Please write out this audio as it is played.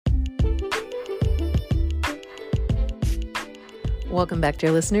Welcome back,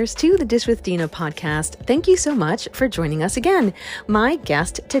 dear listeners, to the Dish with Dina podcast. Thank you so much for joining us again. My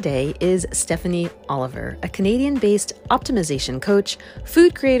guest today is Stéfany Oliver, a Canadian-based optimization coach,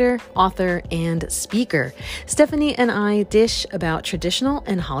 food creator, author, and speaker. Stéfany and I dish about traditional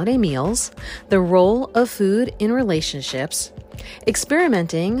and holiday meals, the role of food in relationships,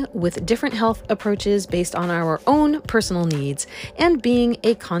 experimenting with different health approaches based on our own personal needs, and being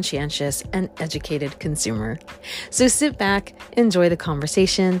a conscientious and educated consumer. So sit back, enjoy the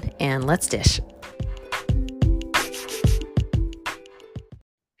conversation, and let's dish.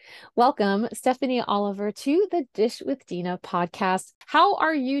 Welcome, Stéfany Oliver, to the Dish with Dina podcast. How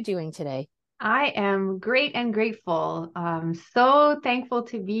are you doing today? I am great and grateful. I'm so thankful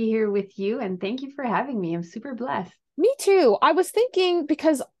to be here with you, and thank you for having me. I'm super blessed. Me too. I was thinking,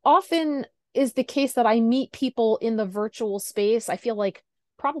 because often is the case that I meet people in the virtual space. I feel like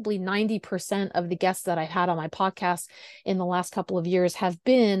probably 90% of the guests that I've had on my podcast in the last couple of years have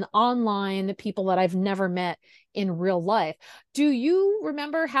been online people that I've never met in real life. Do you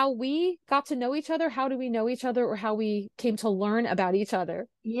remember how we got to know each other? How do we know each other, or how we came to learn about each other?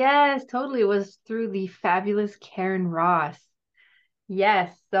 Yes, totally. It was through the fabulous Karen Ross.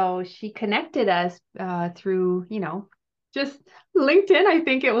 Yes, so she connected us through, just LinkedIn, I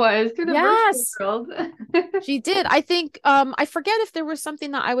think it was, through the virtual Yes, world. she did. I think I forget if there was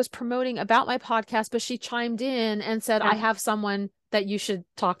something that I was promoting about my podcast, but she chimed in and said, I Yeah. have someone that you should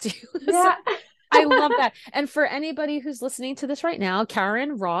talk to. So Yeah. I love that. And for anybody who's listening to this right now,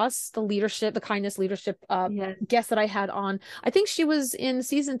 Karen Ross, the kindness leadership Yes. guest that I had on, I think she was in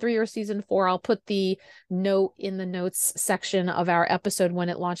season 3 or season 4. I'll put the note in the notes section of our episode when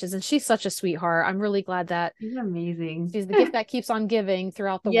it launches. And she's such a sweetheart. I'm really glad that She's amazing. she's the gift that keeps on giving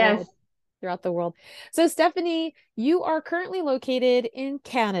throughout the Yes. world. Throughout the world. So, Stéfany, you are currently located in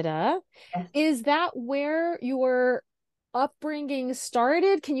Canada. Yes. Is that where your upbringing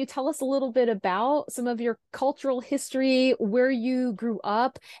started? Can you tell us a little bit about some of your cultural history, where you grew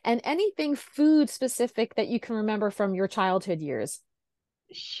up, and anything food specific that you can remember from your childhood years?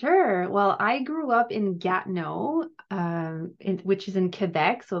 Sure. Well, I grew up in Gatineau, which is in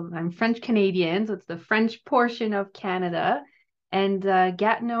Quebec. So I'm French Canadian, so it's the French portion of Canada. And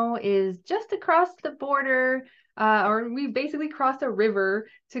Gatineau is just across the border, or we basically crossed a river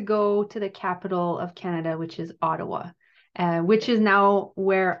to go to the capital of Canada, which is Ottawa, which is now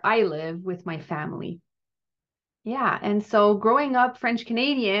where I live with my family. Yeah. And so growing up French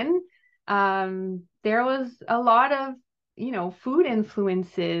Canadian, there was a lot of food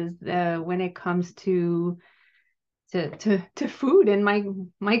influences when it comes to food and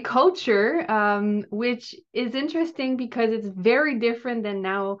my culture, which is interesting because it's very different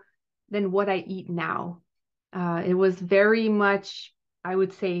than what I eat now. It was very much, I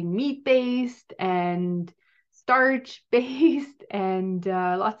would say, meat based and starch based and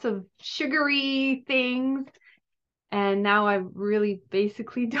lots of sugary things. And now I really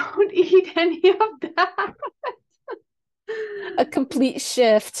basically don't eat any of that. A complete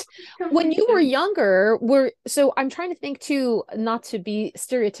shift. When Complete you were shift. younger, so I'm trying to think too, not to be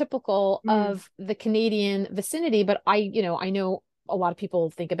stereotypical Mm. of the Canadian vicinity, but I know a lot of people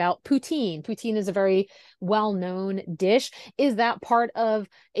think about poutine. Poutine is a very well-known dish. Is that part of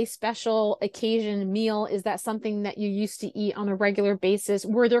a special occasion meal? Is that something that you used to eat on a regular basis?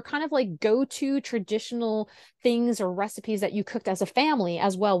 Were there kind of like go-to traditional things or recipes that you cooked as a family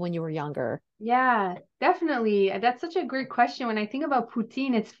as well when you were younger? Yeah, definitely. That's such a great question. When I think about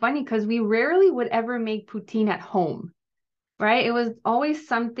poutine, it's funny because we rarely would ever make poutine at home, right? It was always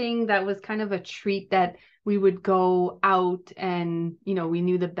something that was kind of a treat that we would go out and, we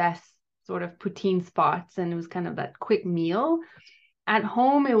knew the best sort of poutine spots, and it was kind of that quick meal. At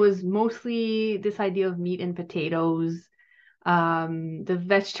home, it was mostly this idea of meat and potatoes, the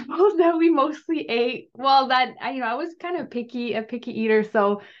vegetables that we mostly ate. Well, that I was kind of a picky eater,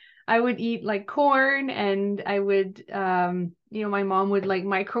 so I would eat like corn, and I would my mom would like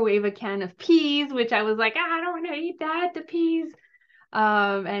microwave a can of peas, which I was like, I don't want to eat that, the peas.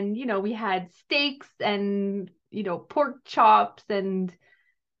 And we had steaks and pork chops, and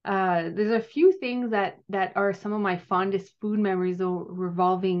there's a few things that are some of my fondest food memories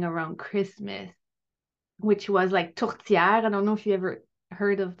revolving around Christmas, which was like tourtière. I don't know if you ever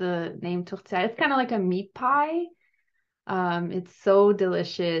heard of the name tourtière. It's kind of like a meat pie. It's so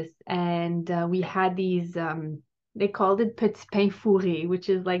delicious. And we had these, they called it petit pain fourré, which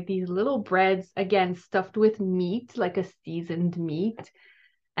is like these little breads, again, stuffed with meat, like a seasoned meat,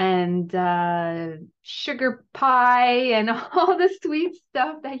 and sugar pie and all the sweet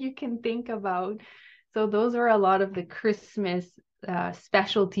stuff that you can think about. So those are a lot of the Christmas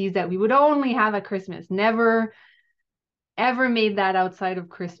specialties that we would only have at Christmas, never ever made that outside of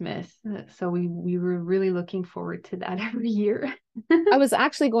Christmas. So we were really looking forward to that every year. I was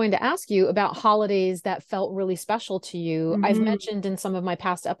actually going to ask you about holidays that felt really special to you. I've Hmm. mentioned in some of my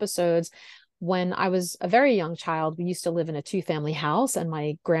past episodes when I was a very young child, we used to live in a two-family house, and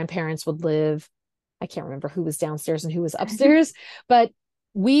my grandparents would live, I can't remember who was downstairs and who was upstairs, but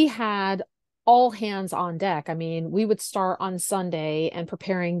we had all hands on deck. I mean, we would start on Sunday and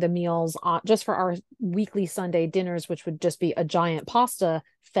preparing the meals just for our weekly Sunday dinners, which would just be a giant pasta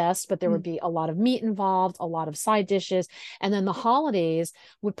fest, but there would be a lot of meat involved, a lot of side dishes. And then the holidays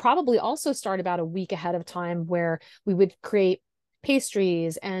would probably also start about a week ahead of time, where we would create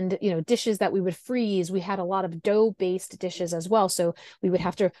pastries and dishes that we would freeze. We had a lot of dough based dishes as well, so we would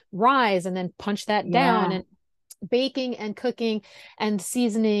have to rise and then punch that down, Yeah. and baking and cooking and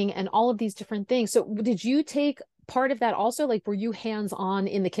seasoning and all of these different things. So did you take part of that also? Like, were you hands on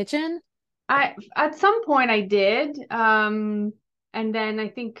in the kitchen? I at some point I did. And then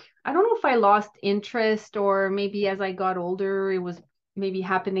I don't know if I lost interest or maybe as I got older it was maybe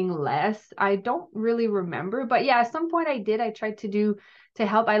happening less. I don't really remember. But yeah, at some point I did. I tried to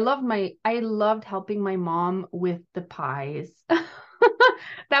help. I loved helping my mom with the pies.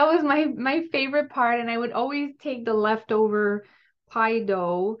 That was my favorite part. And I would always take the leftover pie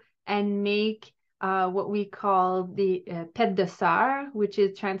dough and make what we call the pet de sœur, which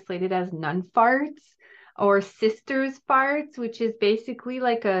is translated as nun farts, or sisters farts, which is basically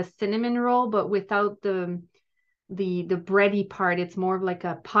like a cinnamon roll, but without the bready part. It's more of like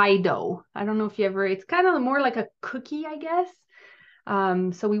a pie dough. I don't know if you ever, it's kind of more like a cookie, I guess.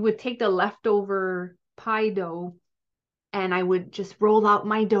 So we would take the leftover pie dough and I would just roll out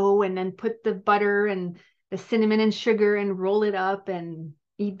my dough and then put the butter and the cinnamon and sugar and roll it up and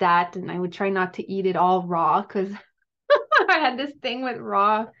eat that. And I would try not to eat it all raw because I had this thing with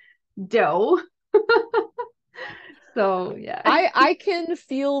raw dough. So yeah. I can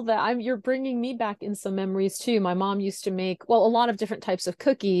feel that. You're bringing me back in some memories too. My mom used to make, well, a lot of different types of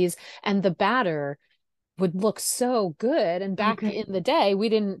cookies, and the batter would look so good. And back Okay. in the day, we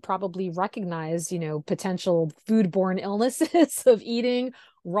didn't probably recognize, potential foodborne illnesses of eating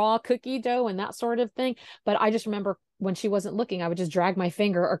raw cookie dough and that sort of thing. But I just remember when she wasn't looking, I would just drag my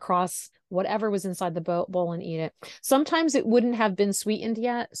finger across whatever was inside the bowl and eat it. Sometimes it wouldn't have been sweetened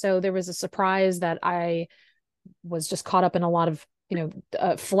yet. So there was a surprise that I was just caught up in a lot of,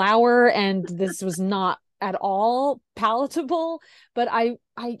 flour, and this was not at all palatable. But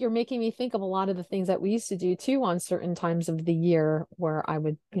you're making me think of a lot of the things that we used to do too on certain times of the year, where I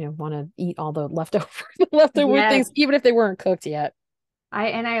would, want to eat all the leftover Yes. things, even if they weren't cooked yet.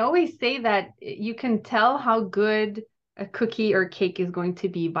 I always say that you can tell how good a cookie or cake is going to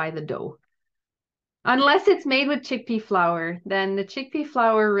be by the dough. Unless it's made with chickpea flour, then the chickpea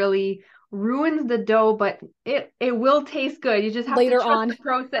flour really ruins the dough, but it will taste good. You just have to Later trust the on,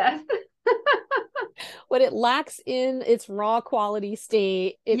 process. what it lacks in its raw quality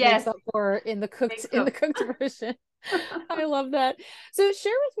state, it makes Yes, up for in the cooked makes up. version. I love that. So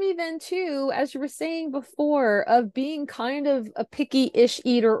share with me then too, as you were saying before, of being kind of a picky-ish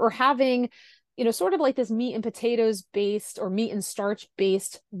eater, or having, sort of like this meat and potatoes based or meat and starch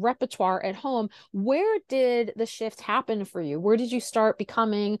based repertoire at home. Where did the shift happen for you? Where did you start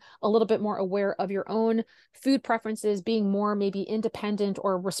becoming a little bit more aware of your own food preferences, being more maybe independent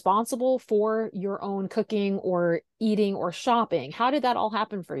or responsible for your own cooking or eating or shopping? How did that all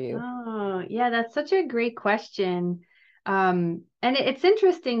happen for you? Oh, yeah, that's such a great question. And it's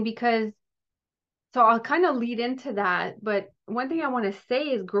interesting because so I'll kind of lead into that, but one thing I want to say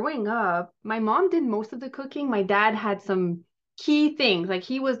is growing up, my mom did most of the cooking. My dad had some key things, like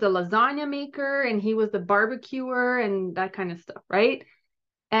he was the lasagna maker and he was the barbecuer and that kind of stuff, right?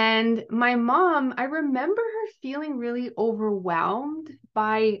 And my mom, I remember her feeling really overwhelmed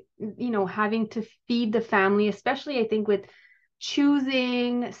by, having to feed the family, especially I think with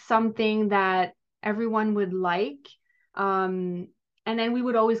choosing something that everyone would like. Um, and then we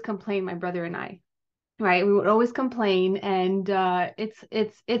would always complain, my brother and I, right? We would always complain, and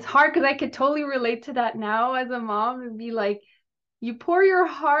it's hard because I could totally relate to that now as a mom and be like, you pour your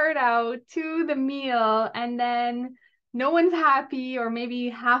heart out to the meal and then no one's happy, or maybe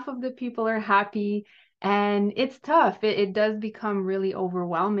half of the people are happy. And it's tough. It does become really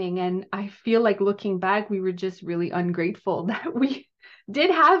overwhelming. And I feel like looking back, we were just really ungrateful that we did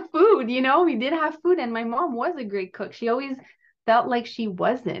have food, we did have food. And my mom was a great cook. She always felt like she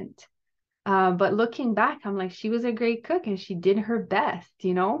wasn't. But looking back, I'm like, she was a great cook and she did her best.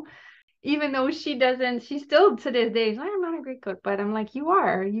 Even though she doesn't, she still to this day, she's like, I'm not a great cook, but I'm like, you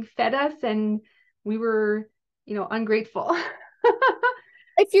are. You fed us and we were, ungrateful.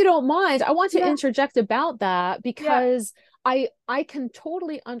 If you don't mind, I want to Yeah, interject about that, yeah. because I can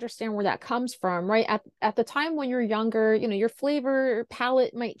totally understand where that comes from, right? At the time when you're younger, your flavor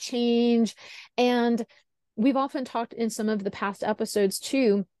palette might change. And we've often talked in some of the past episodes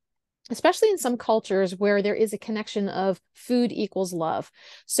too, especially in some cultures where there is a connection of food equals love.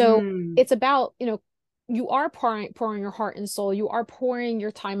 So Mm, it's about, you are pouring your heart and soul. You are pouring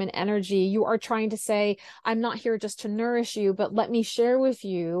your time and energy. You are trying to say, I'm not here just to nourish you, but let me share with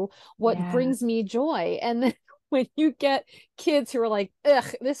you what yeah. brings me joy. And then when you get kids who are like,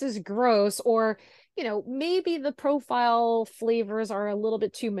 ugh, this is gross, or maybe the profile flavors are a little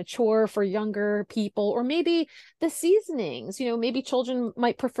bit too mature for younger people, or maybe the seasonings, maybe children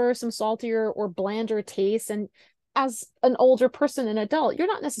might prefer some saltier or blander tastes. And as an older person, an adult, you're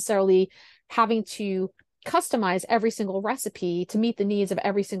not necessarily having to customize every single recipe to meet the needs of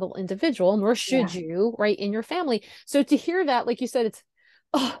every single individual, nor should Yeah. you, right, in your family. So to hear that, like you said, it's,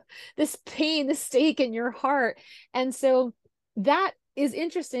 oh, this pain, this stake in your heart. And so that is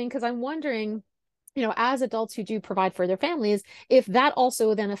interesting because I'm wondering, as adults who do provide for their families, if that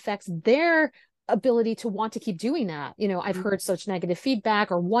also then affects their ability to want to keep doing that. I've heard such negative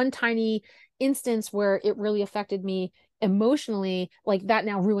feedback, or one tiny instance where it really affected me emotionally, like that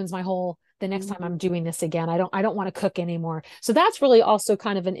now ruins my whole, the next time Mm-hmm. I'm doing this again, I don't want to cook anymore. So that's really also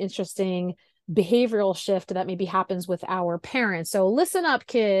kind of an interesting behavioral shift that maybe happens with our parents. So listen up,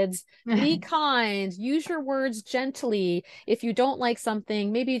 kids, be kind, use your words gently. If you don't like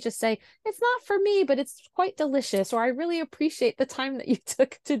something, maybe just say, it's not for me, but it's quite delicious, or I really appreciate the time that you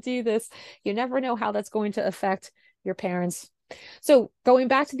took to do this. You never know how that's going to affect your parents. So going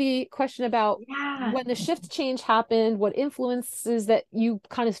back to the question about Yeah. when the shift change happened, what influences that you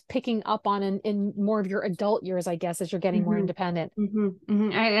kind of picking up on in more of your adult years, I guess, as you're getting more Mm-hmm. independent.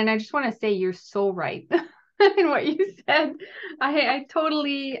 And I just want to say you're so right in what you said. I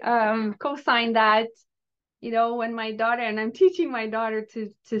totally co-sign that. When my daughter, and I'm teaching my daughter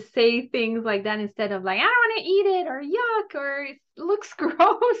to say things like that instead of like, I don't want to eat it, or yuck, or it looks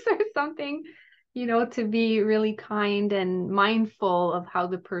gross or something, to be really kind and mindful of how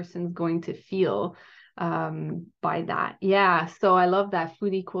the person's going to feel by that. Yeah. So I love that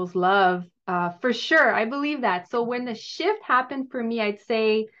food equals love. For sure. I believe that. So when the shift happened for me, I'd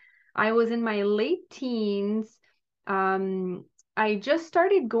say I was in my late teens. I just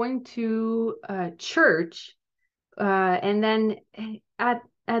started going to church, and then at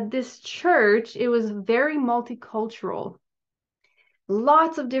this church, it was very multicultural.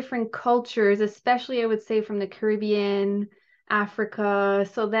 Lots of different cultures, especially I would say from the Caribbean, Africa.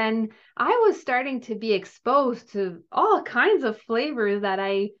 So then I was starting to be exposed to all kinds of flavors that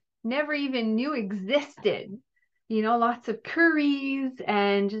I never even knew existed. Lots of curries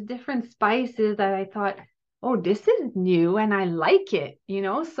and just different spices that I thought, oh, this is new and I like it.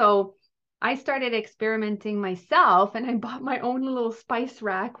 So I started experimenting myself, and I bought my own little spice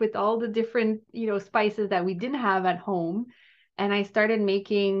rack with all the different, spices that we didn't have at home. And I started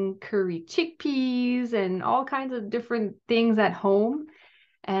making curry chickpeas and all kinds of different things at home.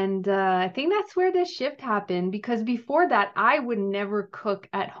 And I think that's where this shift happened, because before that, I would never cook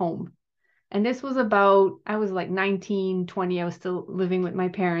at home. And this was about, I was like 19, 20. I was still living with my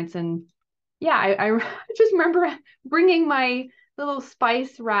parents. And yeah, I just remember bringing my little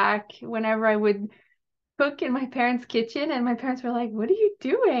spice rack whenever I would cook in my parents' kitchen. And my parents were like, what are you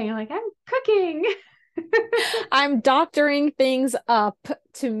doing? I'm like, I'm cooking. I'm doctoring things up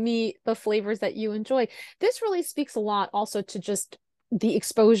to meet the flavors that you enjoy. This really speaks a lot also to just the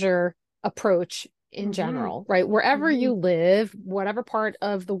exposure approach in Hmm. general, right? Wherever you Hmm. live, whatever part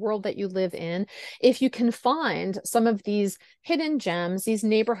of the world that you live in, if you can find some of these hidden gems, these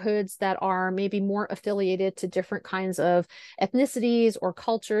neighborhoods that are maybe more affiliated to different kinds of ethnicities or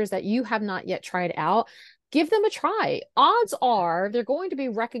cultures that you have not yet tried out, give them a try. Odds are they're going to be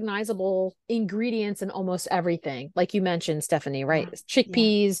recognizable ingredients in almost everything. Like you mentioned, Stéfany, right? Yeah. Yeah.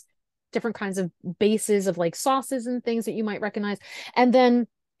 Chickpeas, different kinds of bases of like sauces and things that you might recognize. And then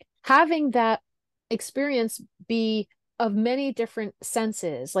having that experience be of many different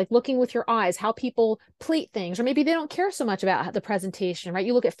senses, like looking with your eyes, how people plate things, or maybe they don't care so much about the presentation, right?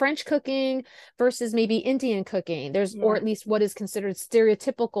 You look at French cooking versus maybe Indian cooking. Or Yeah. at least what is considered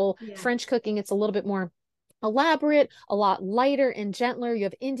stereotypical Yeah. French cooking. It's a little bit more elaborate, a lot lighter and gentler. You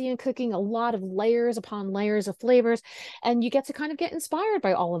have Indian cooking, a lot of layers upon layers of flavors, and you get to kind of get inspired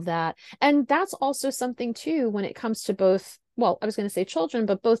by all of that. And that's also something too when it comes to both, well, I was going to say children,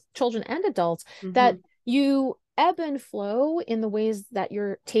 but both children and adults, that Hmm. you ebb and flow in the ways that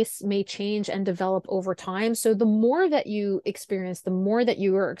your tastes may change and develop over time. So the more that you experience, the more that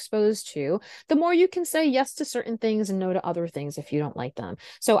you are exposed to, the more you can say yes to certain things and no to other things if you don't like them.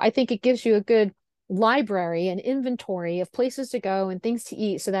 So I think it gives you a good library and inventory of places to go and things to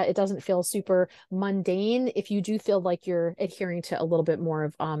eat so that it doesn't feel super mundane if you do feel like you're adhering to a little bit more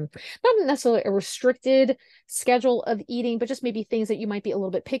of not necessarily a restricted schedule of eating, but just maybe things that you might be a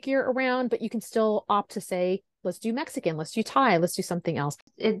little bit pickier around, but you can still opt to say, let's do Mexican, let's do Thai, let's do something else.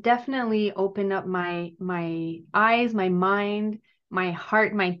 It definitely opened up my eyes, my mind, my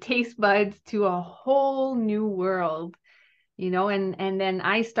heart, my taste buds to a whole new world, and then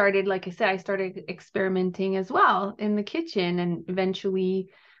I started, like I said, I started experimenting as well in the kitchen, and eventually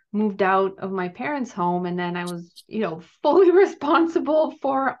moved out of my parents' home, and then I was, fully responsible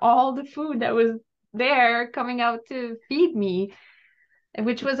for all the food that was there coming out to feed me,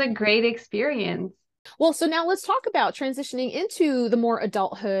 which was a great experience. Well, so now let's talk about transitioning into the more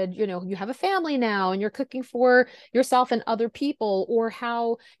adulthood. You have a family now and you're cooking for yourself and other people, or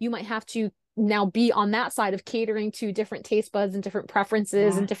how you might have to now be on that side of catering to different taste buds and different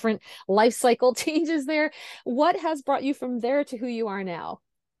preferences Yeah. and different life cycle changes there. What has brought you from there to who you are now?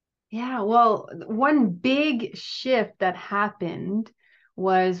 Yeah, well, one big shift that happened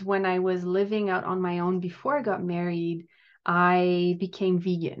was when I was living out on my own before I got married, I became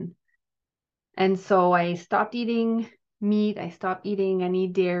vegan. And so I stopped eating meat, I stopped eating any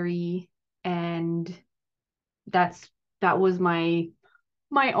dairy, and that's that was my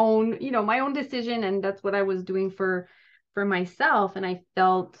own, my own decision, and that's what I was doing for myself, and I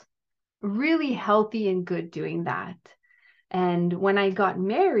felt really healthy and good doing that. And when I got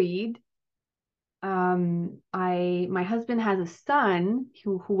married, I my husband has a son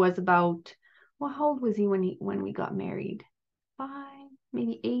who was about, well, how old was he when we got married? 5,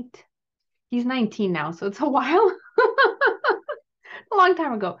 maybe 8. He's 19 now, so it's a while. A long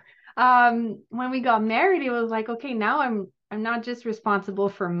time ago. When we got married, it was like, okay, now I'm not just responsible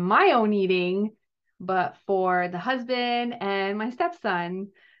for my own eating, but for the husband and my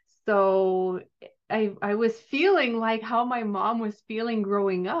stepson. So I was feeling like how my mom was feeling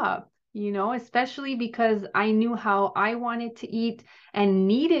growing up, especially because I knew how I wanted to eat and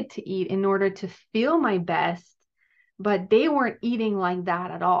needed to eat in order to feel my best, but they weren't eating like that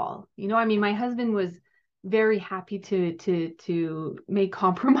at all. I mean, my husband was very happy to make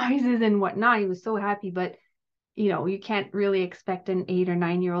compromises and whatnot. He was so happy, but you can't really expect an 8 or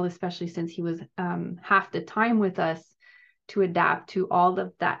 9 year old, especially since he was half the time with us, to adapt to all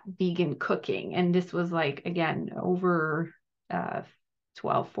of that vegan cooking. And this was like, again, over uh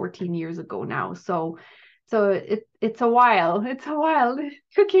 12, 14 years ago now. So it's a while. It's a while.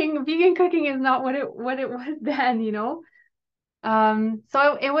 Vegan cooking is not what it was then.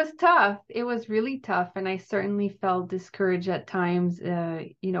 So it was tough. It was really tough. And I certainly felt discouraged at times,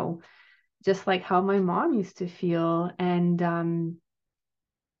 just like how my mom used to feel. And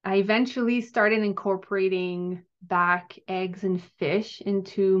I eventually started incorporating back eggs and fish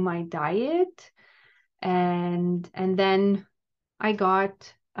into my diet. And then I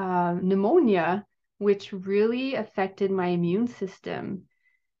got pneumonia, which really affected my immune system.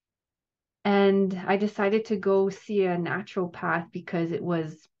 And I decided to go see a naturopath because it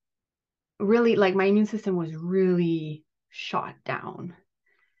was really, like, my immune system was really shot down.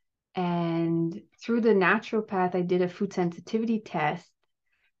 And through the naturopath, I did a food sensitivity test,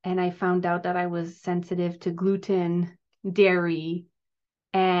 and I found out that I was sensitive to gluten, dairy,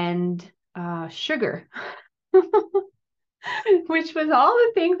 and sugar, which was all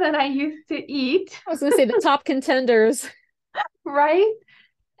the things that I used to eat, I was going to say the top contenders. right?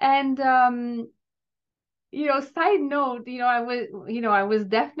 And side note, I was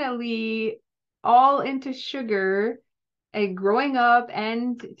definitely all into sugar, growing up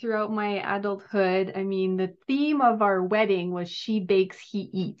and throughout my adulthood. I mean, the theme of our wedding was she bakes, he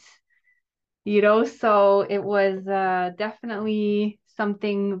eats, so it was definitely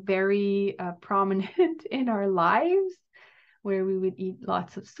something very prominent in our lives, where we would eat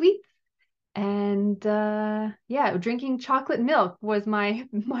lots of sweets. And yeah, drinking chocolate milk was my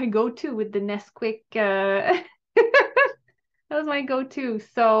go-to with the Nesquik. That was my go-to.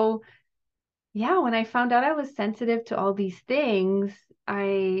 So yeah, when I found out I was sensitive to all these things,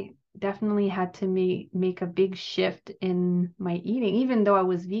 I definitely had to make a big shift in my eating. Even though I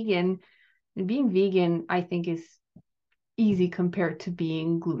was vegan, being vegan, I think, is easy compared to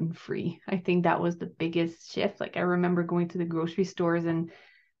being gluten-free. I think that was the biggest shift. Like, I remember going to the grocery stores, and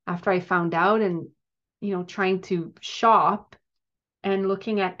after I found out, and trying to shop and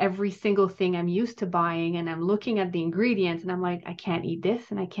looking at every single thing I'm used to buying, and I'm looking at the ingredients, and I'm like, I can't eat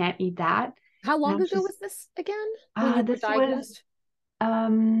this and I can't eat that. How And long I'm ago just was this again when you were this was diagnosed?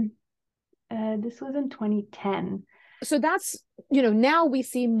 um this was in 2010. So that's, now we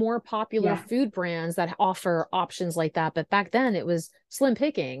see more popular Yeah, food brands that offer options like that. But back then it was slim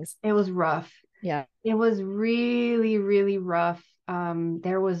pickings. it was rough. Yeah. It was really, really rough.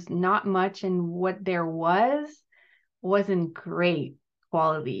 There was not much, and what there wasn't great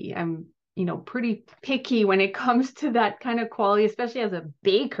quality. I'm, pretty picky when it comes to that kind of quality, especially as a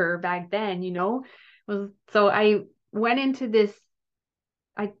baker back then, was so I went into this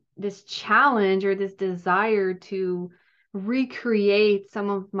challenge or this desire to recreate some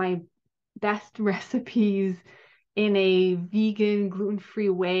of my best recipes in a vegan, gluten-free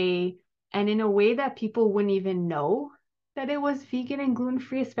way, and in a way that people wouldn't even know that it was vegan and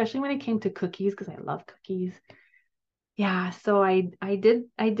gluten-free, especially when it came to cookies, because I love cookies. Yeah, so I did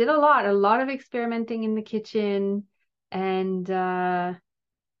a lot of experimenting in the kitchen, and yeah,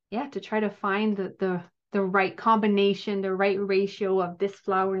 to try to find the right combination, the right ratio of this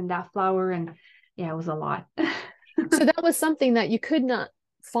flour and that flour, and yeah, it was a lot. So that was something that you could not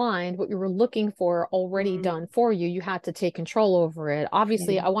find what you were looking for already Mm, done for you. You had to take control over it.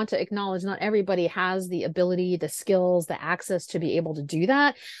 Obviously, yeah. I want to acknowledge not everybody has the ability, the skills, the access to be able to do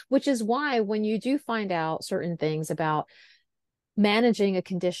that, which is why when you do find out certain things about managing a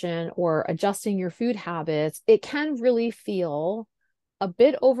condition or adjusting your food habits, it can really feel a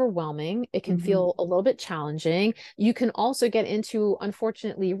bit overwhelming. It can Mhm. feel a little bit challenging. You can also get into,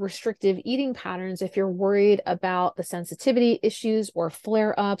 unfortunately, restrictive eating patterns if you're worried about the sensitivity issues or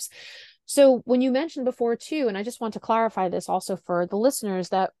flare ups. So, when you mentioned before, too, and I just want to clarify this also for the listeners,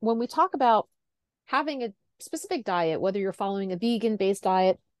 that when we talk about having a specific diet, whether you're following a vegan based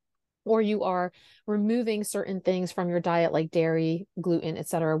diet, or you are removing certain things from your diet like dairy, gluten,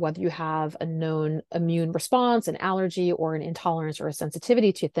 etc., whether you have a known immune response, an allergy, or an intolerance or a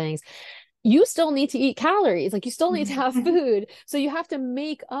sensitivity to things, you still need to eat calories. Like you still need to have food. So you have to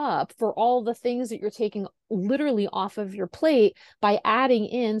make up for all the things that you're taking literally off of your plate by adding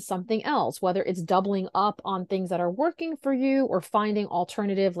in something else, whether it's doubling up on things that are working for you or finding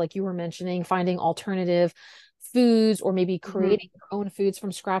alternative, like you were mentioning, finding alternative foods or maybe Mhm. creating your own foods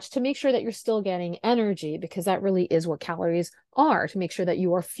from scratch to make sure that you're still getting energy, because that really is what calories are, to make sure that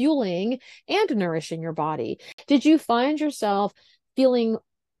you are fueling and nourishing your body. Did you find yourself feeling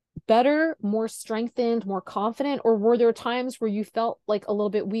better, more strengthened, more confident, or were there times where you felt like a little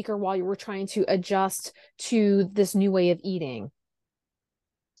bit weaker while you were trying to adjust to this new way of eating?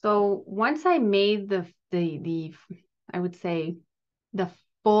 So once I made the I would say the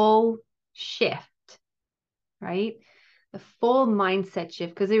full shift, right? The full mindset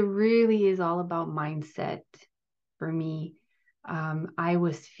shift, because it really is all about mindset for me. I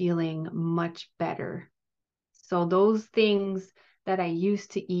was feeling much better. So those things that I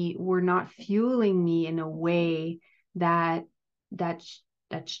used to eat were not fueling me in a way that that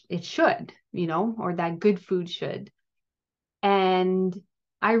it should, or that good food should. And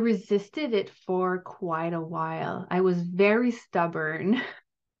I resisted it for quite a while. I was very stubborn.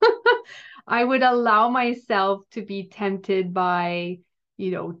 I would allow myself to be tempted by,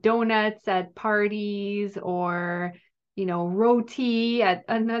 donuts at parties, or, roti at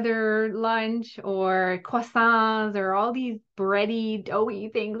another lunch, or croissants, or all these bready, doughy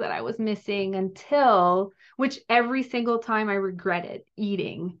things that I was missing, which every single time I regretted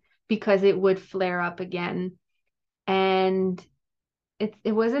eating because it would flare up again. And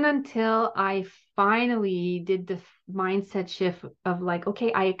it wasn't until I finally did the mindset shift of like,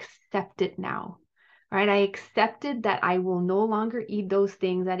 okay, I accept it now. Right? I accepted that I will no longer eat those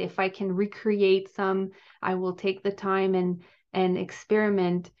things, that if I can recreate some, I will take the time and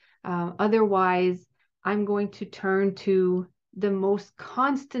experiment. Otherwise, I'm going to turn to the most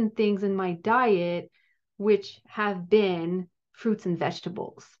constant things in my diet, which have been fruits and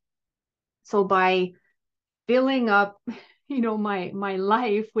vegetables. So by filling up my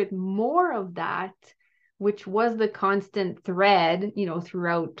life with more of that, which was the constant thread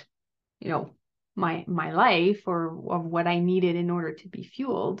throughout you know my life, or of what I needed in order to be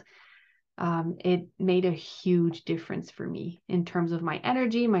fueled. It made a huge difference for me in terms of my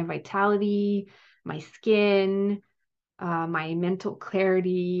energy, my vitality, my skin, my mental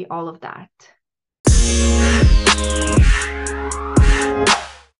clarity, all of that.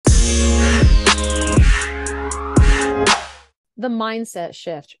 The mindset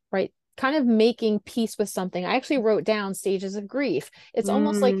shift, right? Kind of making peace with something. I actually wrote down stages of grief. It's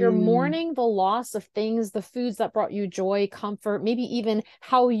almost like you're Mm, mourning the loss of things, the foods that brought you joy, comfort, maybe even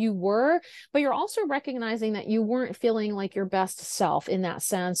how you were, but you're also recognizing that you weren't feeling like your best self in that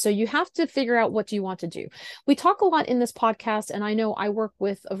sense. So you have to figure out, what do you want to do? We talk a lot in this podcast, and I know I work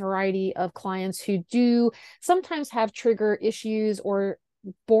with a variety of clients who do sometimes have trigger issues or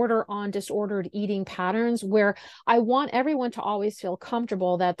border on disordered eating patterns, where I want everyone to always feel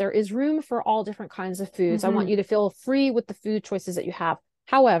comfortable that there is room for all different kinds of foods. I want mhm, you to feel free with the food choices that you have.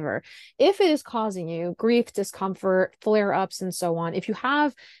 However, if it is causing you grief, discomfort, flare-ups, and so on, if you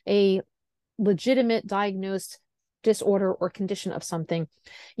have a legitimate diagnosed disorder or condition of something,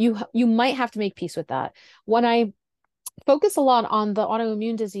 you might have to make peace with that. When I focus a lot on the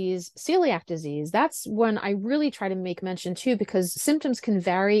autoimmune disease, celiac disease, that's when I really try to make mention too, because symptoms can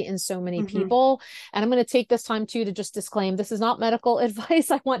vary in so many Mhm. people. And I'm going to take this time too to just disclaim this is not medical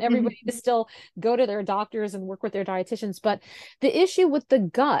advice. I want everybody to still go to their doctors and work with their dietitians. But the issue with the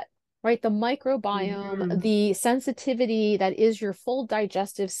gut, right? The microbiome, Mhm. the sensitivity that is your full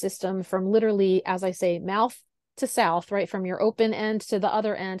digestive system from literally, as I say, mouth to south, right? From your open end to the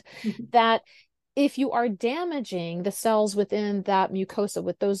other end, that if you are damaging the cells within that mucosa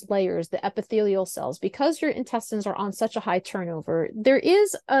with those layers, the epithelial cells, because your intestines are on such a high turnover, there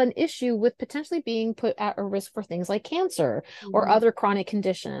is an issue with potentially being put at a risk for things like cancer or Mhm. other chronic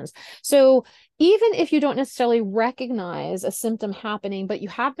conditions. So even if you don't necessarily recognize a symptom happening, but you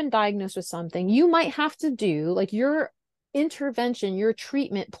have been diagnosed with something, you might have to do like your intervention, your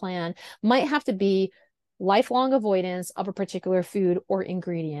treatment plan might have to be lifelong avoidance of a particular food or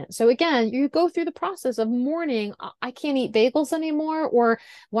ingredient. So again, you go through the process of mourning, I can't eat bagels anymore, or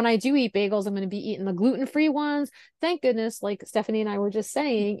when I do eat bagels, I'm going to be eating the gluten-free ones. Thank goodness, like Stéfany and I were just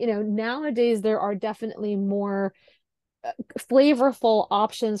saying, nowadays there are definitely more flavorful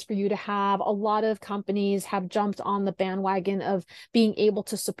options for you to have. A lot of companies have jumped on the bandwagon of being able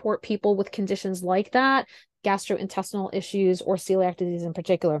to support people with conditions like that, gastrointestinal issues or celiac disease in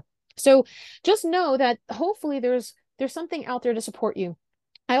particular. So just know that hopefully there's something out there to support you.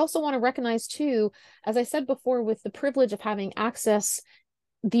 I also want to recognize too, as I said before, with the privilege of having access,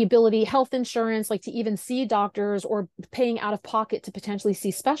 the ability, health insurance, like to even see doctors or paying out of pocket to potentially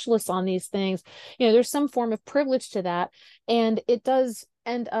see specialists on these things, there's some form of privilege to that. And it does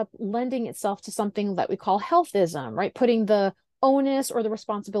end up lending itself to something that we call healthism, right? Putting the onus or the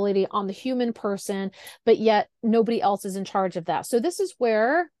responsibility on the human person, but yet nobody else is in charge of that. So this is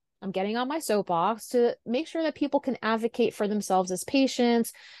where I'm getting on my soapbox to make sure that people can advocate for themselves as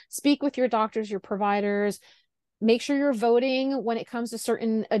patients, speak with your doctors, your providers, make sure you're voting when it comes to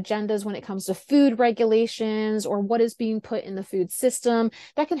certain agendas, when it comes to food regulations or what is being put in the food system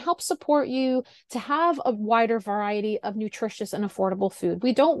that can help support you to have a wider variety of nutritious and affordable food.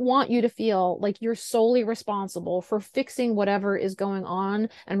 We don't want you to feel like you're solely responsible for fixing whatever is going on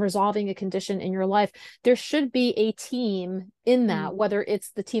and resolving a condition in your life. There should be a team in that, whether it's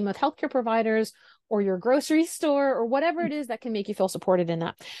the team of healthcare providers or your grocery store or whatever it is that can make you feel supported in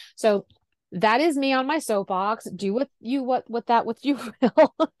that. So that is me on my soapbox. Do what you will.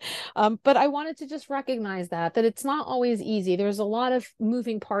 But I wanted to just recognize that it's not always easy. There's a lot of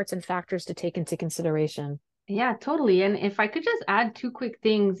moving parts and factors to take into consideration. Yeah, totally. And if I could just add two quick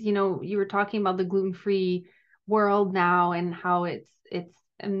things, you were talking about the gluten-free world now and how it's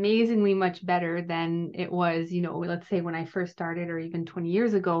amazingly much better than it was, let's say when I first started or even 20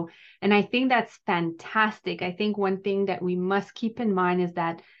 years ago. And I think that's fantastic. I think one thing that we must keep in mind is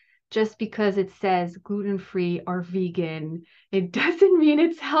that just because it says gluten-free or vegan, it doesn't mean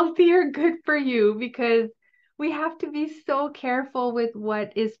it's healthy or good for you, because we have to be so careful with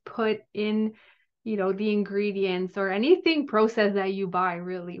what is put in the ingredients or anything processed that you buy,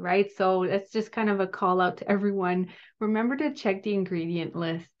 really, right? So that's just kind of a call out to everyone. Remember to check the ingredient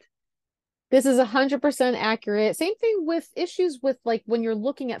list. This is 100% accurate. Same thing with issues with like when you're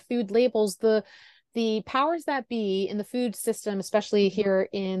looking at food labels, the powers that be in the food system, especially Mhm. here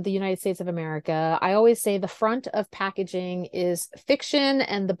in the United States of America, I always say the front of packaging is fiction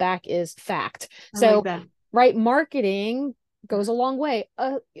and the back is fact. I like So, that. right, marketing goes a long way.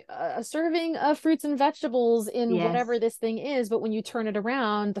 A serving of fruits and vegetables in Yes. whatever this thing is, but when you turn it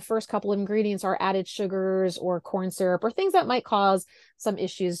around, the first couple of ingredients are added sugars or corn syrup or things that might cause some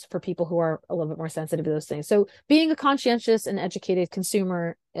issues for people who are a little bit more sensitive to those things. So being a conscientious and educated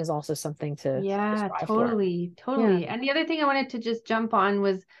consumer is also something to Yeah, strive for. totally, Yeah. totally. And the other thing I wanted to just jump on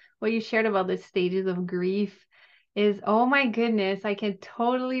was what you shared about the stages of grief is, oh my goodness, I can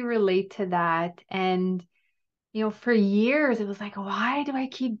totally relate to that. And, for years it was like, why do I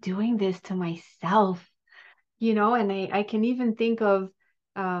keep doing this to myself? And I can even think of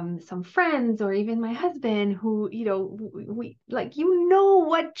some friends or even my husband who, we like,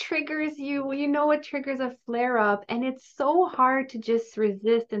 what triggers you, what triggers a flare up. And it's so hard to just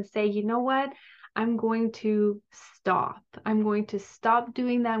resist and say, you know what? I'm going to stop. I'm going to stop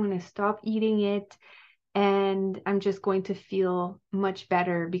doing that. I'm going to stop eating it. And I'm just going to feel much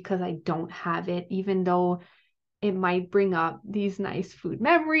better because I don't have it, even though it might bring up these nice food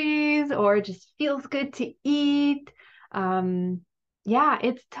memories or it just feels good to eat. Yeah,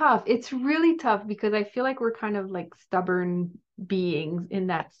 it's tough. It's really tough because I feel like we're kind of like stubborn beings in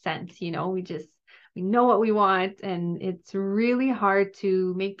that sense. We know what we want, and it's really hard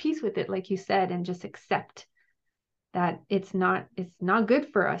to make peace with it, like you said, and just accept that it's not good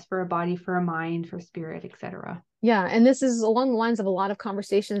for us, for a body, for a mind, for spirit, etc. Yeah, and this is along the lines of a lot of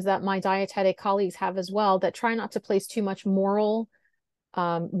conversations that my dietetic colleagues have as well, that try not to place too much moral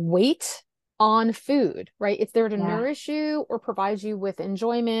weight on food, right? It's there to Yeah. nourish you or provide you with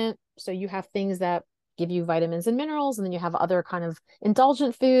enjoyment. So you have things that give you vitamins and minerals, and then you have other kind of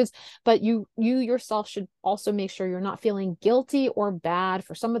indulgent foods. But you yourself should also make sure you're not feeling guilty or bad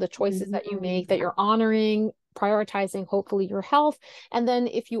for some of the choices that you make, that you're honoring, prioritizing, hopefully, your health. And then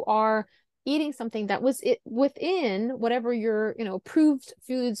if you are eating something that was it within whatever your approved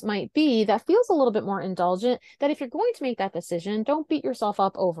foods might be, that feels a little bit more indulgent, that if you're going to make that decision, don't beat yourself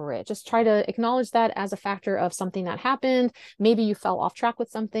up over it. Just try to acknowledge that as a factor of something that happened. Maybe you fell off track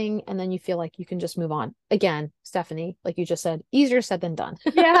with something, and then you feel like you can just move on. Again, Stéfany, like you just said, easier said than done.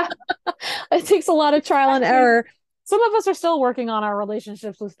 Yeah. It takes a lot of trial and Exactly. error. Some of us are still working on our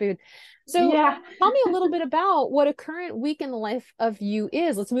relationships with food. So Yeah. tell me a little bit about what a current week in the life of you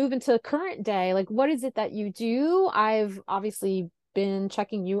is. Let's move into current day. Like, what is it that you do? I've obviously been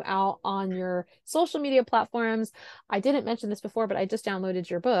checking you out on your social media platforms. I didn't mention this before, but I just downloaded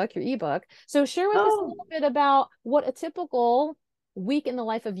your book, your ebook. So share with us a Oh, little bit about what a typical week in the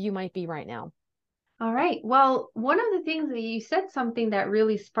life of you might be right now. all right. Well, one of the things that you said, something that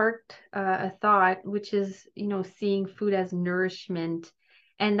really sparked a thought, which is, seeing food as nourishment.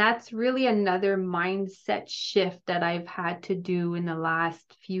 And that's really another mindset shift that I've had to do in the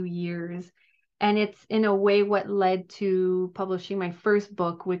last few years. And it's in a way what led to publishing my first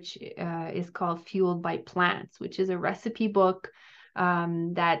book, which is called Fueled by Plants, which is a recipe book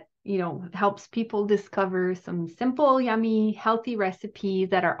that helps people discover some simple, yummy, healthy recipes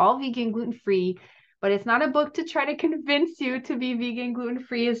that are all vegan, gluten-free, but it's not a book to try to convince you to be vegan, gluten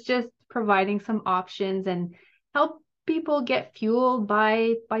free. It's just providing some options and help people get fueled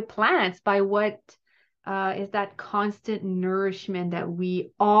by plants, by what is that constant nourishment that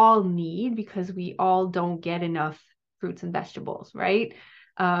we all need, because we all don't get enough fruits and vegetables, right?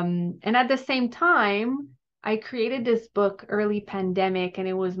 And at the same time, I created this book early pandemic, and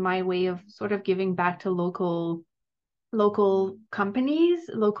it was my way of sort of giving back to local companies,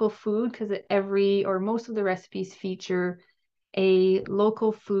 local food, because every or most of the recipes feature a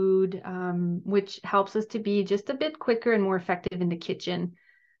local food, which helps us to be just a bit quicker and more effective in the kitchen.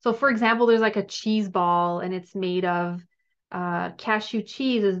 So, for example, there's like a cheese ball, and it's made of cashew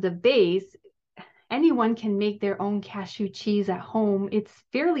cheese as the base. Anyone can make their own cashew cheese at home. It's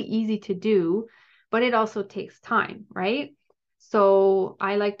fairly easy to do, but it also takes time, right? So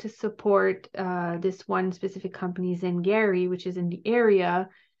I like to support this one specific company, Gary, which is in the area,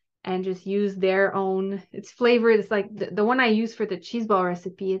 and just use their own. It's flavored. It's like the one I use for the cheese ball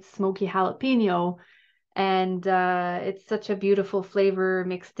recipe. It's smoky jalapeno, and it's such a beautiful flavor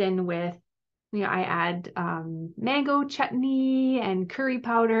mixed in with, I add mango chutney and curry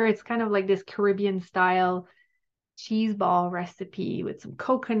powder. It's kind of like this Caribbean style cheese ball recipe with some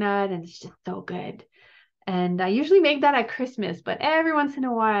coconut, and it's just so good. And I usually make that at Christmas, but every once in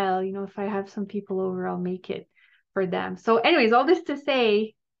a while, if I have some people over, I'll make it for them. So, anyways, all this to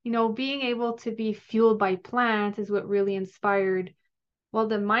say, being able to be fueled by plants is what really inspired, well,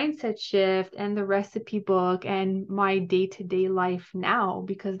 the mindset shift and the recipe book and my day-to-day life now,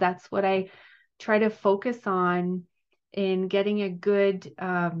 because that's what I try to focus on in getting a good,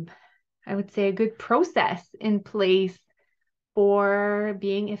 I would say, a good process in place for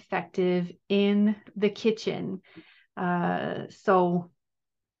being effective in the kitchen. So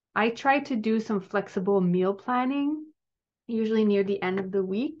I try to do some flexible meal planning, usually near the end of the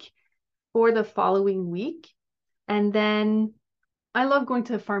week for the following week. And then I love going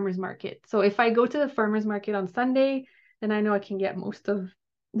to the farmer's market. So if I go to the farmer's market on Sunday, then I know I can get most of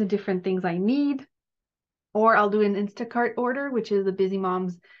the different things I need. Or I'll do an Instacart order, which is the busy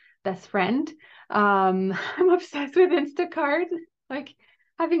mom's best friend. I'm obsessed with Instacart, like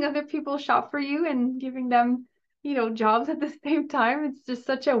having other people shop for you and giving them, jobs at the same time. It's just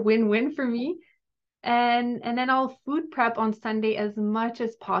such a win-win for me. And then I'll food prep on Sunday as much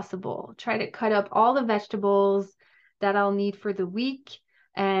as possible. Try to cut up all the vegetables that I'll need for the week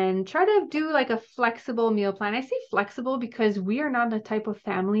and try to do like a flexible meal plan. I say flexible because we are not the type of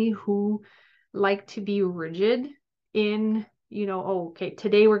family who like to be rigid in, oh, okay,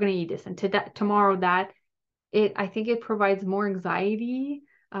 today we're going to eat this and tomorrow that. I think it provides more anxiety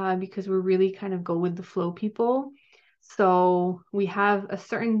because we're really kind of go with the flow people. So we have a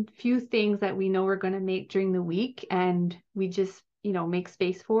certain few things that we know we're going to make during the week, and we just, make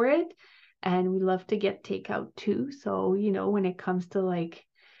space for it. and we love to get takeout too. So, when it comes to like,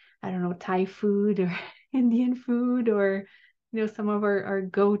 I don't know, Thai food or Indian food, or, some of our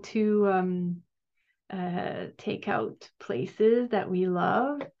go-to takeout places that we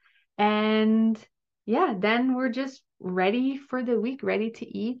love. And yeah, then we're just ready for the week, ready to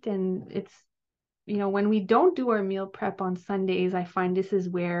eat. And it's, when we don't do our meal prep on Sundays, I find this is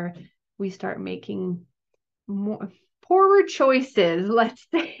where we start making more poorer choices, let's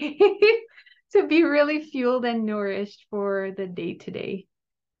say, to be really fueled and nourished for the day to day.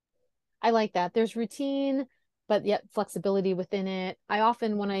 I like that. There's routine, but yet flexibility within it. I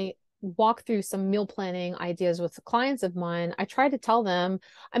often, when I walk through some meal planning ideas with clients of mine, I try to tell them,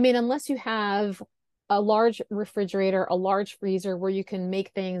 I mean, unless you have a large refrigerator, a large freezer where you can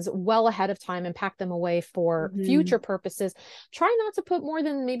make things well ahead of time and pack them away for future purposes, try not to put more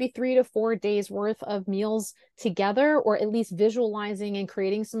than maybe 3 to 4 days worth of meals together, or at least visualizing and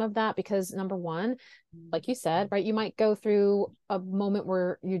creating some of that. Because number one, like you said, right, you might go through a moment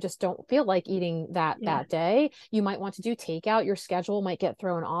where you just don't feel like eating that day. You might want to do takeout. Your schedule might get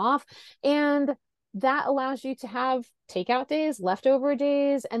thrown off. And that allows you to have takeout days, leftover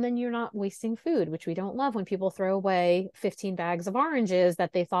days, and then you're not wasting food, which we don't love when people throw away 15 bags of oranges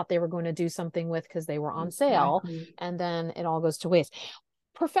that they thought they were going to do something with because they were on sale, and then it all goes to waste.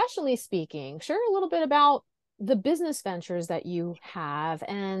 Professionally speaking, share a little bit about the business ventures that you have,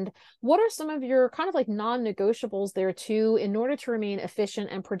 and what are some of your kind of like non-negotiables there too, in order to remain efficient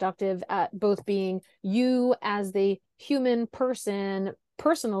and productive at both being you as the human person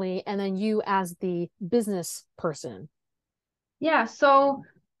personally, and then you as the business person? Yeah, so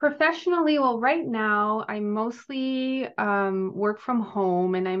professionally, well, right now I mostly work from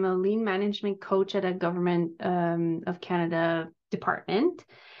home, and I'm a lean management coach at a government of Canada department.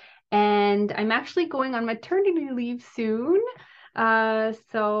 And I'm actually going on maternity leave soon.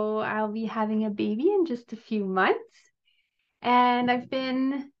 So I'll be having a baby in just a few months. And I've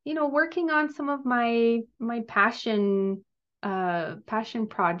been, working on some of my passion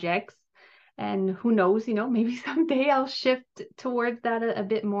projects. And who knows, maybe someday I'll shift towards that a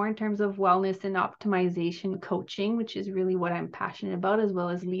bit more in terms of wellness and optimization coaching, which is really what I'm passionate about, as well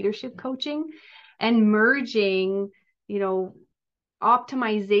as leadership coaching, and merging,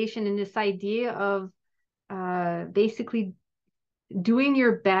 optimization and this idea of basically doing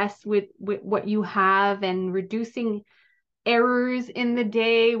your best with what you have, and reducing errors in the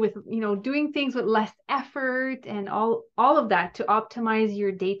day with, doing things with less effort, and all of that to optimize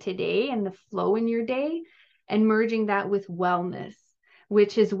your day to day and the flow in your day, and merging that with wellness,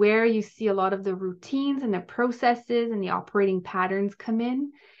 which is where you see a lot of the routines and the processes and the operating patterns come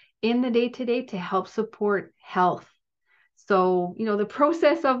in the day to day to help support health. So, the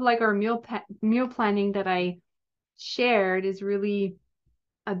process of like our meal planning that I shared is really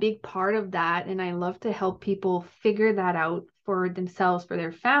a big part of that. And I love to help people figure that out for themselves, for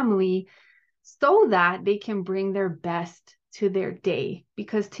their family, so that they can bring their best to their day.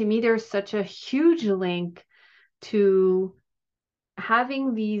 Because to me, there's such a huge link to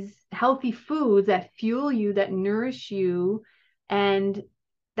having these healthy foods that fuel you, that nourish you, and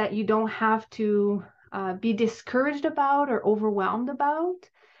that you don't have to be discouraged about or overwhelmed about,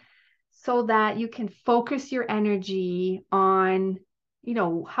 so that you can focus your energy on,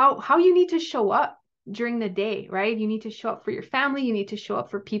 how you need to show up during the day, right? You need to show up for your family. You need to show up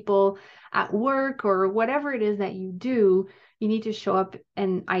for people at work, or whatever it is that you do. You need to show up,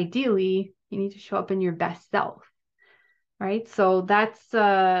 and ideally, you need to show up in your best self, right? So that's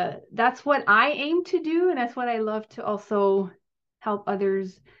what I aim to do, and that's what I love to also help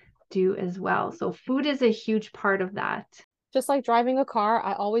others do as well. So food is a huge part of that. Just like driving a car,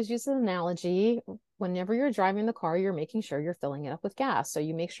 I always use an analogy. Whenever you're driving the car, you're making sure you're filling it up with gas. So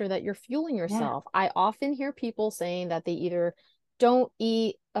you make sure that you're fueling Yeah. yourself. I often hear people saying that they either don't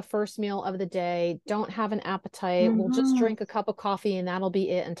eat a first meal of the day, don't have an appetite, will just Mm-hmm. drink a cup of coffee and that'll be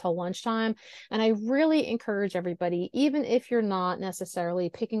it until lunchtime. And I really encourage everybody, even if you're not necessarily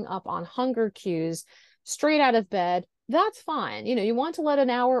picking up on hunger cues straight out of bed, that's fine. You want to let an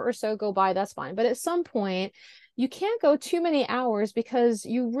hour or so go by, that's fine. But at some point, you can't go too many hours, because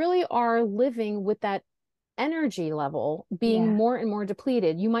you really are living with that energy level being Yeah. more and more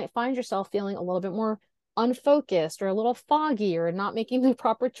depleted. You might find yourself feeling a little bit more unfocused, or a little foggy, or not making the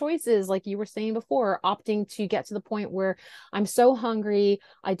proper choices, like you were saying before, opting to get to the point where I'm so hungry,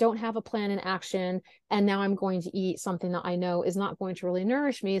 I don't have a plan in action, and now I'm going to eat something that I know is not going to really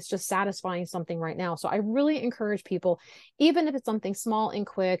nourish me. It's just satisfying something right now. So I really encourage people, even if it's something small and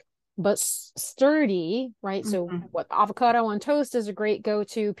quick but sturdy, right? So Mm-hmm. what, avocado on toast is a great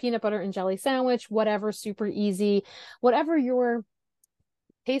go-to, peanut butter and jelly sandwich, whatever, super easy, whatever your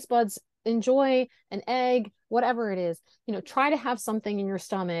taste buds enjoy an egg, whatever it is, try to have something in your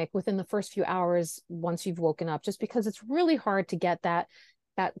stomach within the first few hours once you've woken up, just because it's really hard to get that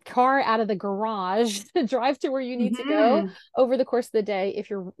car out of the garage to drive to where you need to go Mm-hmm. over the course of the day if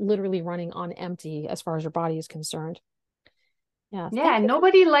you're literally running on empty as far as your body is concerned. Yeah, Yeah, thank you.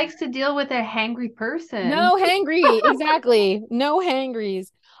 nobody likes to deal with a hangry person. No hangry, exactly. No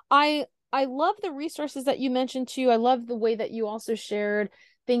hangries. I love the resources that you mentioned too. I love the way that you also shared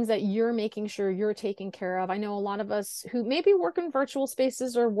things that you're making sure you're taking care of. I know a lot of us who maybe work in virtual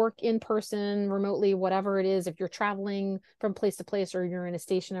spaces or work in person, remotely, whatever it is, if you're traveling from place to place or you're in a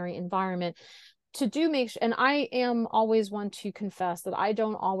stationary environment, to do make sure, and I am always one to confess that I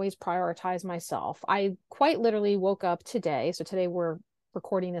don't always prioritize myself. I quite literally woke up today. So today we're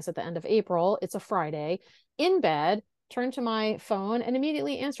recording this at the end of April. It's a Friday, in bed, turned to my phone and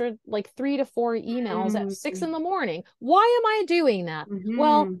immediately answered like 3 to 4 emails at 6 in the morning. Why am I doing that?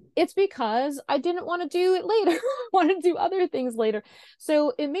 Well, Mm-hmm. it's because I didn't want to do it later. I want to do other things later.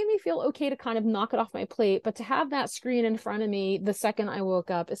 So it made me feel okay to kind of knock it off my plate, but to have that screen in front of me the second I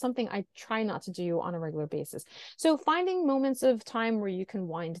woke up is something I try not to do on a regular basis. So finding moments of time where you can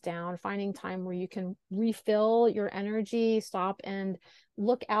wind down, finding time where you can refill your energy, stop and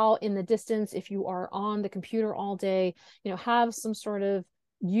look out in the distance if you are on the computer all day, have some sort of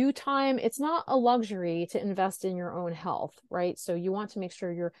you time. It's not a luxury to invest in your own health, right? So you want to make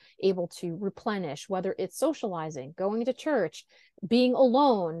sure you're able to replenish, whether it's socializing, going to church, being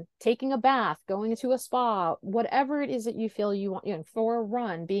alone, taking a bath, going to a spa, whatever it is that you feel you want, for a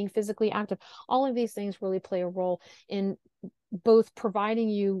run, being physically active. All of these things really play a role in both providing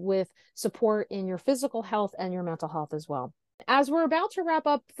you with support in your physical health and your mental health as well. As we're about to wrap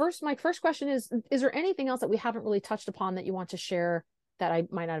up, my first question is there anything else that we haven't really touched upon that you want to share that I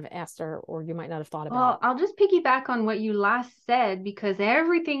might not have asked or you might not have thought Well, about? I'll just piggyback on what you last said because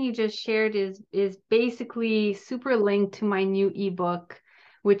everything you just shared is basically super linked to my new ebook,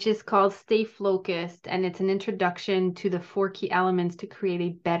 which is called Stay Focused, and it's an introduction to the 4 key elements to create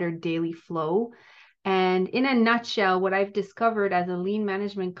a better daily flow. And in a nutshell, what I've discovered as a lean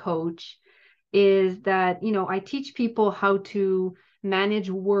management coach is that, I teach people how to manage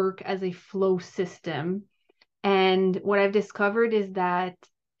work as a flow system. And what I've discovered is that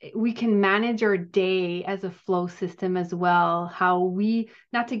we can manage our day as a flow system as well. How we,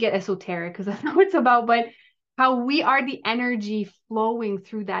 not to get esoteric, because that's not what it's about, but how we are the energy flowing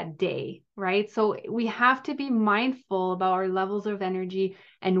through that day, right? So we have to be mindful about our levels of energy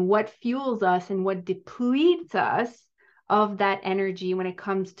and what fuels us and what depletes us of that energy when it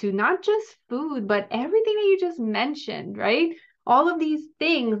comes to not just food, but everything that you just mentioned, right? All of these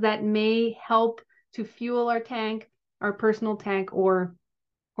things that may help to fuel our tank, our personal tank, or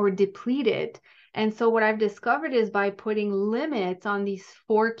deplete it. And so what I've discovered is by putting limits on these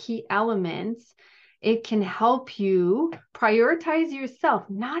 4 key elements, it can help you prioritize yourself,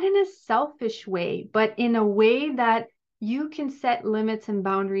 not in a selfish way, but in a way that you can set limits and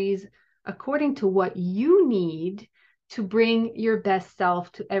boundaries according to what you need to bring your best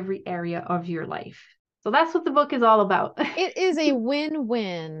self to every area of your life. So that's what the book is all about. It is a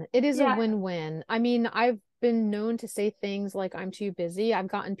win-win. It is a Yeah. win-win. I mean, I've been known to say things like I'm too busy. I've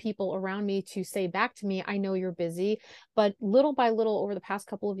gotten people around me to say back to me, I know you're busy. But little by little over the past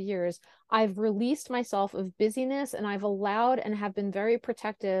couple of years, I've released myself of busyness and I've allowed and have been very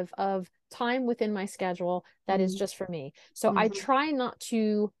protective of time within my schedule that is Mm-hmm. just for me. So I Mm-hmm. try not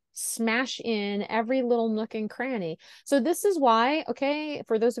to smash in every little nook and cranny. So this is why, okay,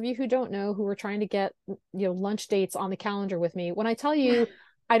 for those of you who don't know, who are trying to get, lunch dates on the calendar with me, when I tell you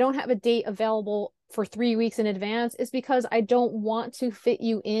I don't have a date available for 3 weeks in advance, is because I don't want to fit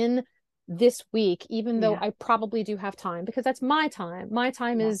you in this week, even though Yeah. I probably do have time, because that's my time. My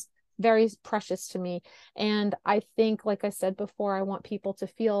time Yeah. is very precious to me. And I think, like I said before, I want people to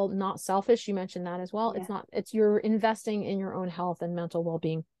feel not selfish. You mentioned that as well. Yeah. It's you're investing in your own health and mental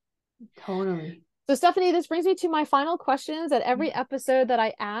well-being. Totally. So, Stéfany, this brings me to my final questions at every episode that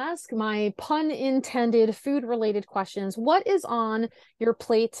I ask, my pun intended food related questions. What is on your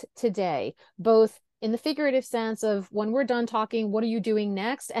plate today? Both in the figurative sense of when we're done talking, what are you doing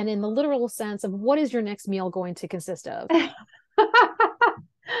next? And in the literal sense of what is your next meal going to consist of? I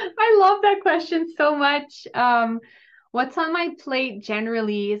love that question so much. What's on my plate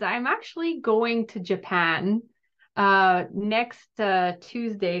generally is I'm actually going to Japan next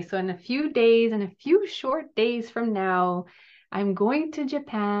Tuesday. So in a few days, in a few short days from now, I'm going to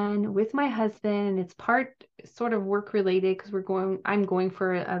Japan with my husband. It's part sort of work related because I'm going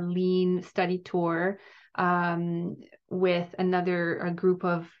for a lean study tour um, with a group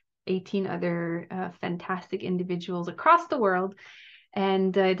of 18 other fantastic individuals across the world.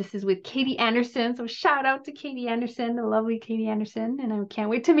 And this is with Katie Anderson. So shout out to Katie Anderson, the lovely Katie Anderson. And I can't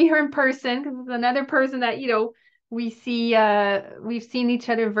wait to meet her in person because it's another person that, we've seen each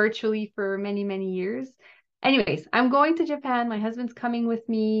other virtually for many, many years. Anyways, I'm going to Japan. My husband's coming with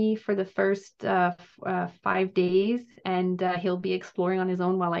me for the first 5 days, and he'll be exploring on his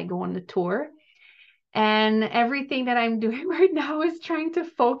own while I go on the tour. And everything that I'm doing right now is trying to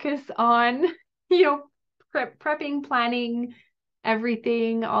focus on, prepping, planning,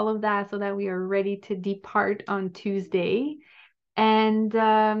 everything, all of that, so that we are ready to depart on Tuesday. And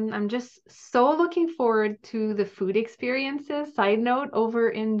I'm just so looking forward to the food experiences. Side note, over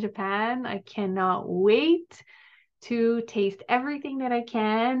in Japan, I cannot wait to taste everything that I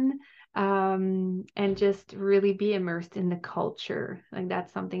can, and just really be immersed in the culture. Like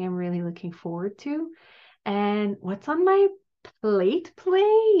that's something I'm really looking forward to. And what's on my plate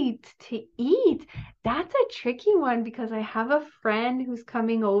to eat? That's a tricky one because I have a friend who's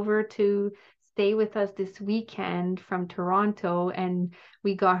coming over to stay with us this weekend from Toronto, and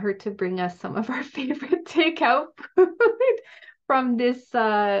we got her to bring us some of our favorite takeout food from this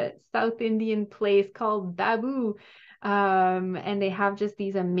South Indian place called Babu. And they have just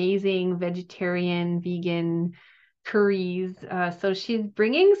these amazing vegetarian, vegan curries. So she's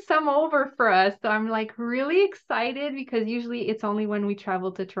bringing some over for us. So I'm like really excited because usually it's only when we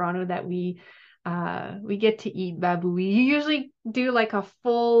travel to Toronto that we get to eat Babu. We usually do like a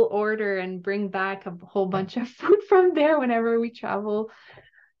full order and bring back a whole bunch of food from there whenever we travel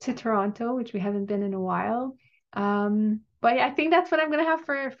to Toronto, which we haven't been in a while. But I think that's what I'm gonna have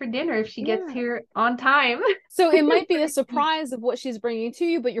for dinner if she gets here on time. So it might be a surprise of what she's bringing to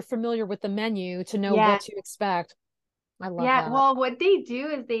you, but you're familiar with the menu to know what to expect. I love that. Well, what they do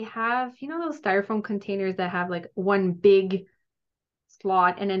is they have, those styrofoam containers that have like one big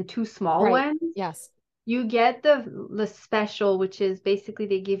slot and then two small ones. Yes. You get the special, which is basically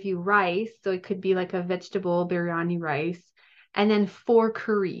they give you rice. So it could be like a vegetable biryani rice, and then 4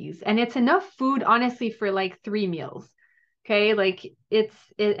 curries. And it's enough food, honestly, for like 3 meals. Okay. Like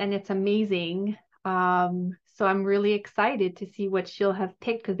and it's amazing. So I'm really excited to see what she'll have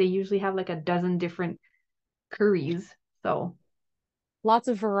picked because they usually have like a dozen different curries. So lots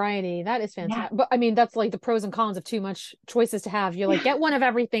of variety. That is fantastic. yeah. But I mean, that's like the pros and cons of too much choices to have. You're like, get one of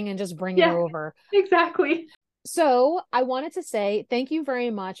everything and just bring it over. Exactly. So I wanted to say thank you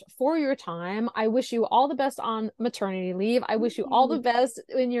very much for your time. I wish you all the best on maternity leave. I wish you all the best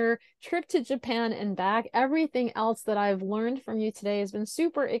in your trip to Japan and back. Everything else that I've learned from you today has been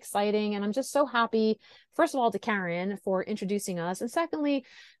super exciting. And I'm just so happy, first of all, to Karen for introducing us. And secondly,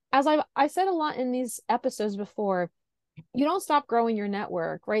 as I said a lot in these episodes before, you don't stop growing your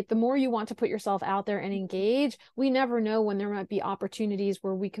network, right? The more you want to put yourself out there and engage, we never know when there might be opportunities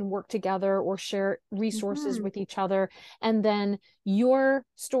where we can work together or share resources with each other. And then your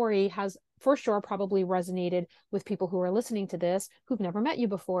story has for sure probably resonated with people who are listening to this who've never met you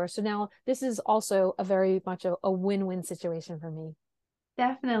before. So now this is also a very much a win-win situation for me.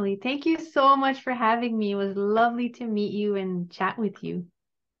 Definitely. Thank you so much for having me. It was lovely to meet you and chat with you.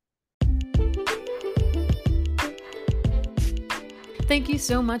 Thank you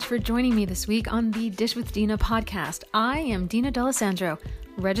so much for joining me this week on the Dish with Dina podcast. I am Dina D'Alessandro,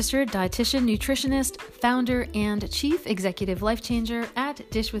 registered dietitian, nutritionist, founder, and chief executive life changer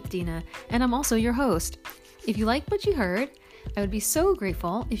at Dish with Dina, and I'm also your host. If you like what you heard, I would be so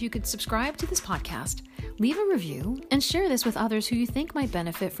grateful if you could subscribe to this podcast, leave a review, and share this with others who you think might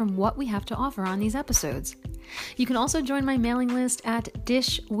benefit from what we have to offer on these episodes. You can also join my mailing list at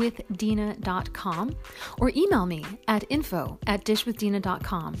dishwithdina.com or email me at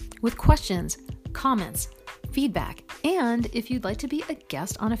info@dishwithdina.com with questions, comments, feedback, and if you'd like to be a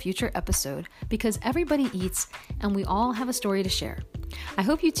guest on a future episode, because everybody eats and we all have a story to share. I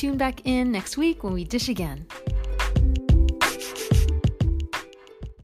hope you tune back in next week when we dish again.